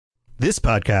This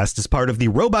podcast is part of the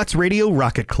Robots Radio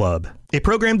Rocket Club, a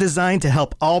program designed to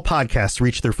help all podcasts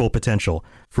reach their full potential.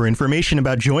 For information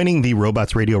about joining the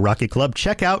Robots Radio Rocket Club,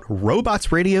 check out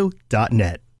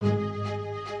robotsradio.net.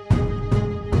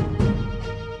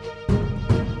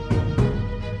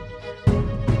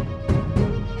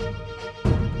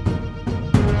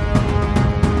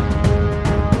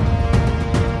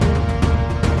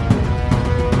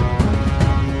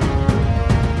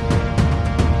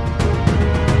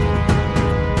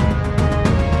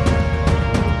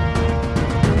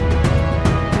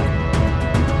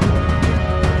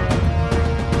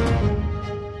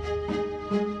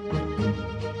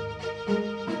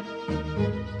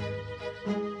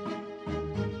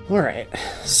 Alright,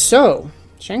 so,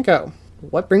 Shanko,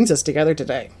 what brings us together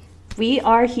today? We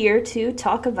are here to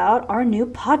talk about our new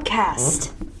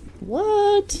podcast.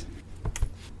 What?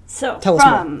 So, Tell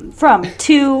us from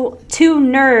two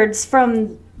nerds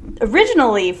from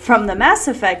originally from the Mass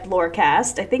Effect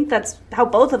Lorecast. I think that's how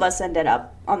both of us ended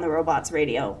up on the Robots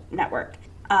Radio Network.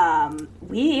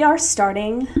 We are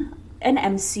starting an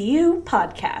MCU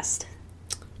podcast.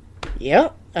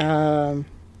 Yep.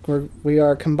 We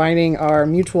are combining our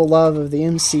mutual love of the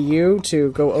MCU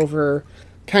to go over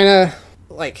kind of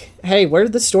like, hey, where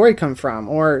did the story come from?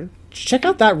 Or check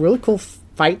out that really cool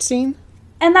fight scene.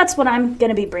 And that's what I'm going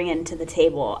to be bringing to the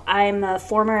table. I'm a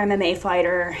former MMA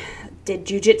fighter, did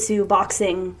jiu-jitsu,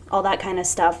 boxing, all that kind of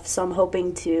stuff. So I'm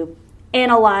hoping to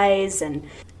analyze and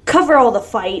cover all the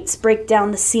fights, break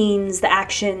down the scenes, the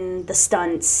action, the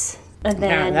stunts, and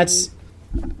then... Yeah,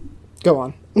 go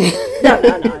on.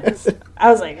 No. I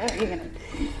was like, oh, you're gonna...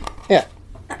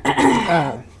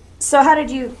 Yeah. So how did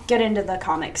you get into the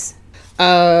comics?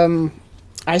 I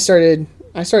started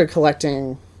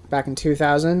collecting back in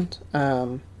 2000.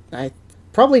 I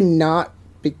probably not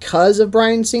because of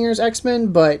Bryan Singer's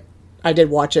X-Men, but I did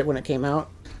watch it when it came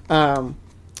out. But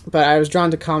I was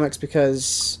drawn to comics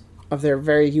because of their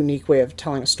very unique way of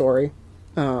telling a story.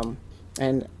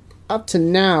 And up to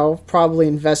now, probably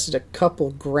invested a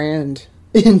couple grand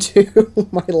into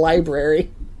my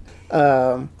library.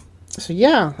 So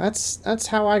yeah, that's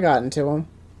how I got into them.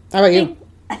 How about you?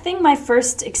 I think my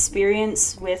first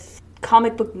experience with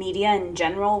comic book media in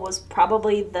general was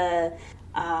probably the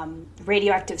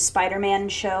Radioactive Spider-Man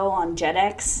show on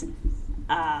Jetix.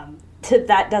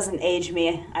 That doesn't age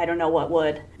me. I don't know what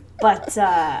would. But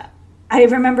I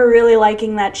remember really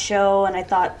liking that show, and I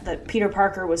thought that Peter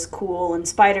Parker was cool and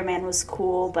Spider-Man was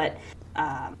cool, but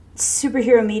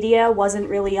superhero media wasn't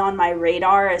really on my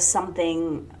radar as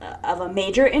something of a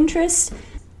major interest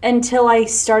until I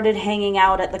started hanging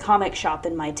out at the comic shop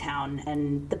in my town,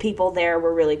 and the people there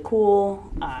were really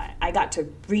cool. I got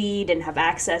to read and have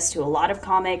access to a lot of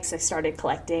comics. I started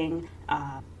collecting,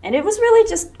 and it was really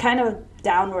just kind of a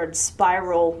downward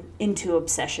spiral into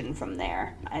obsession from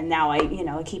there. And now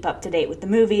I keep up to date with the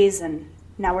movies, and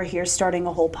now we're here starting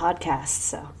a whole podcast,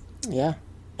 so. Yeah.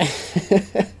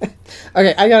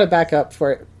 Okay, I gotta back up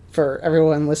for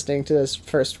everyone listening to this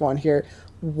first one here.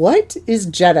 What is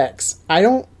Jetix? I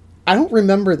don't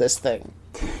remember this thing.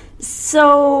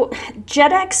 So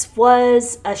Jetix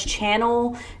was a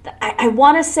channel that I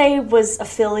want to say was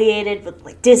affiliated with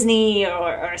like Disney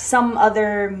or some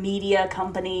other media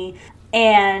company,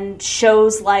 and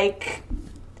shows like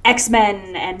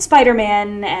X-Men and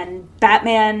Spider-Man and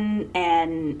Batman,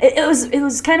 and it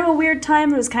was kind of a weird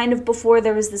time. It was kind of before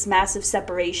there was this massive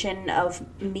separation of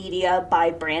media by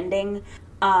branding.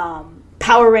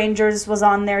 Power Rangers was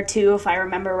on there too, if I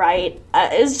remember right.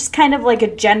 It was just kind of like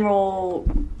a general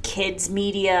kids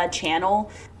media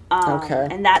channel. Okay.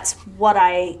 And that's what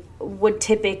I would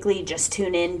typically just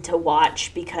tune in to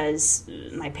watch because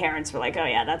my parents were like, oh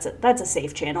yeah, that's a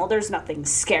safe channel. There's nothing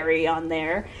scary on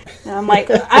there. And I'm like,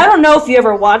 I don't know if you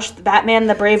ever watched Batman,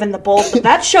 the Brave and the Bold, but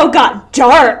that show got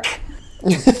dark.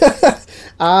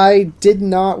 I did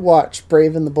not watch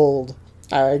Brave and the Bold.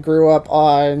 I grew up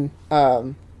on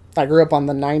the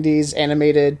 90s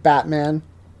animated Batman.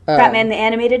 Batman the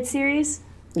Animated Series?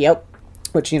 Yep.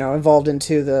 Which, evolved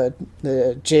into the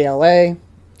JLA.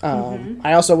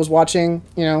 I also was watching,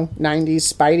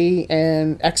 90s Spidey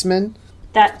and X-Men.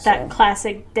 That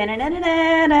classic.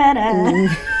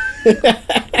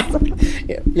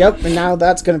 Yep, and now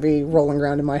that's going to be rolling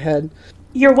around in my head.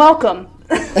 You're welcome.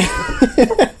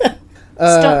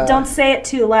 Don't say it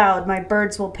too loud. My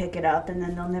birds will pick it up, and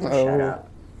then they'll never shut up.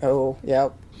 Oh,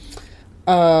 yep.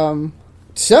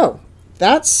 So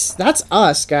that's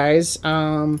us, guys.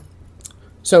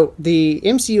 So the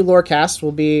MCU Lorecast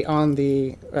will be on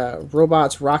the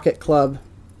Robots Rocket Club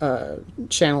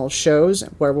channel shows,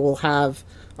 where we'll have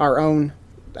our own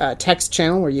text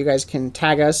channel where you guys can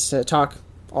tag us to talk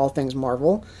all things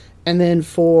Marvel. And then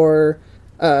for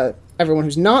everyone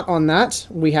who's not on that,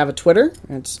 we have a Twitter.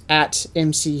 It's at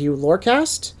MCU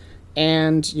Lorecast.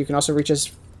 And you can also reach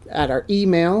us at our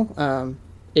email,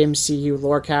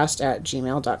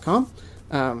 mculorecast@gmail.com.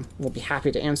 We'll be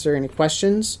happy to answer any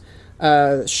questions.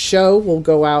 The show will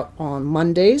go out on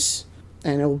Mondays,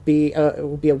 and it will be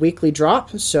a weekly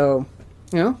drop. So,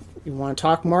 you want to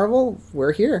talk Marvel,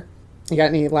 we're here. You got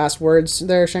any last words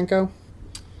there, Shenko?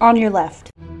 On your left.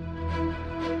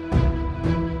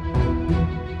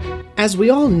 As we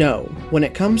all know, when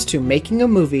it comes to making a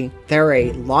movie, there are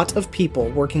a lot of people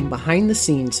working behind the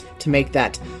scenes to make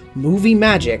that movie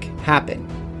magic happen.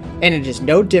 And it is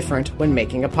no different when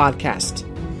making a podcast.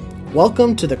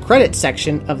 Welcome to the credits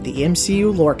section of the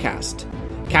MCU Lorecast.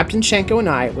 Captain Shenko and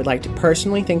I would like to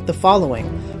personally thank the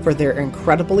following for their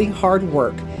incredibly hard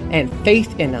work and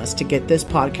faith in us to get this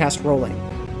podcast rolling.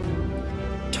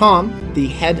 Tom, the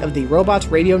head of the Robots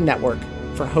Radio Network,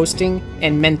 for hosting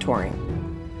and mentoring.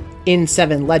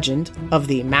 N7 Legend of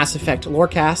the Mass Effect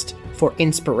Lorecast for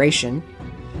inspiration.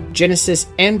 Genesis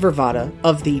and Vervada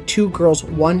of the Two Girls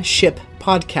One Ship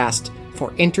podcast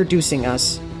for introducing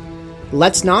us.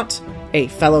 Let's Not, a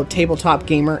fellow tabletop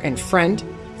gamer and friend,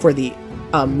 for the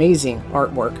amazing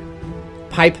artwork.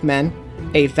 Pipe Men,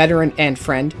 a veteran and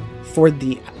friend, for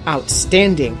the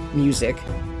outstanding music.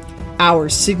 Our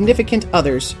significant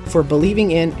others for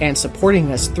believing in and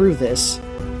supporting us through this.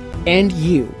 And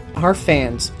you, our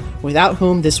fans, without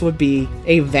whom this would be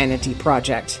a vanity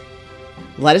project.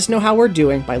 Let us know how we're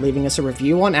doing by leaving us a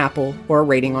review on Apple or a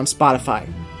rating on Spotify.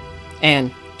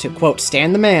 And, to quote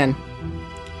Stan the Man,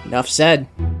 enough said.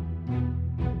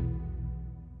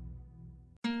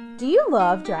 Do you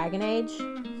love Dragon Age?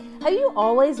 Have you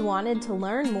always wanted to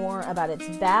learn more about its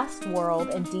vast world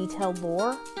and detailed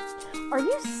lore? Are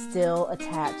you still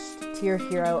attached to your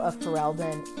hero of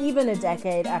Ferelden, even a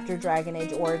decade after Dragon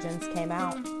Age Origins came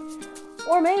out?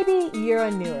 Or maybe you're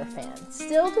a newer fan,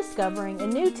 still discovering a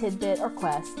new tidbit or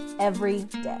quest every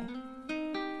day.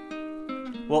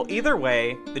 Well, either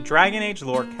way, the Dragon Age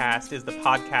Lorecast is the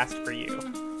podcast for you.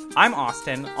 I'm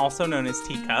Austin, also known as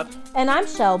Teacup. And I'm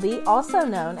Shelby, also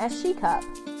known as Shecup.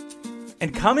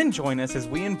 And come and join us as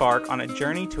we embark on a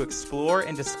journey to explore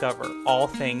and discover all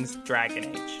things Dragon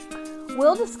Age.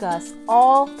 We'll discuss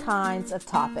all kinds of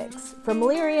topics, from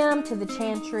Lyrium to the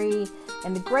Chantry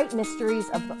and the great mysteries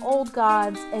of the old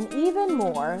gods, and even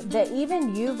more that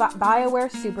even you BioWare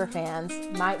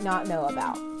superfans might not know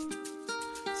about.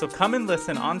 So come and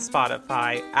listen on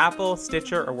Spotify, Apple,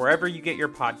 Stitcher, or wherever you get your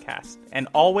podcast. And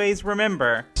always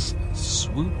remember,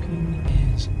 swooping